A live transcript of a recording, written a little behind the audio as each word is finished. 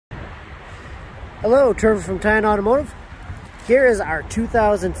Hello, Trevor from Tyan Automotive. Here is our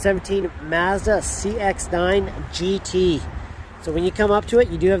 2017 Mazda CX9 GT. So when you come up to it,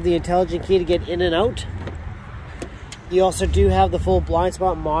 you do have the intelligent key to get in and out. You also do have the full blind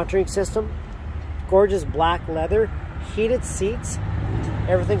spot monitoring system. Gorgeous black leather, heated seats.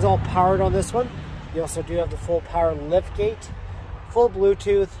 Everything's all powered on this one. You also do have the full power lift gate, full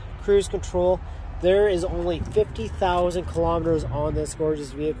Bluetooth, cruise control. There is only 50,000 kilometers on this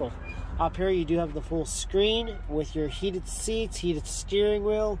gorgeous vehicle. Up here you do have the full screen with your heated seats, heated steering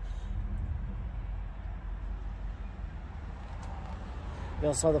wheel. You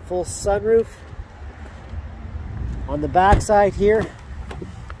also have the full sunroof. On the back side here,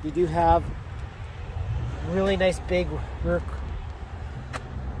 you do have really nice big rear,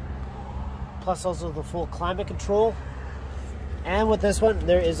 plus also the full climate control. And with this one,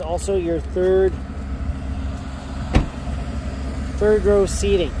 there is also your third row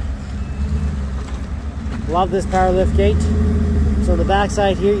seating. Love this power lift gate. So on the back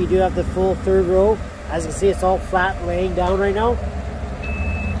side here, you do have the full third row. As you can see, it's all flat laying down right now.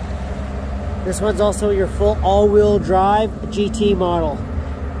 This one's also your full all-wheel drive GT model.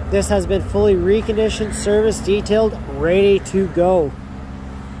 This has been fully reconditioned, serviced, detailed, ready to go.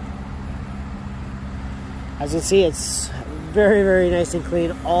 As you can see, it's very, very nice and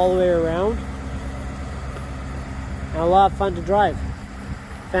clean all the way around. And a lot of fun to drive.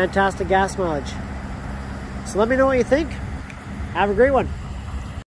 Fantastic gas mileage. So let me know what you think. Have a great one.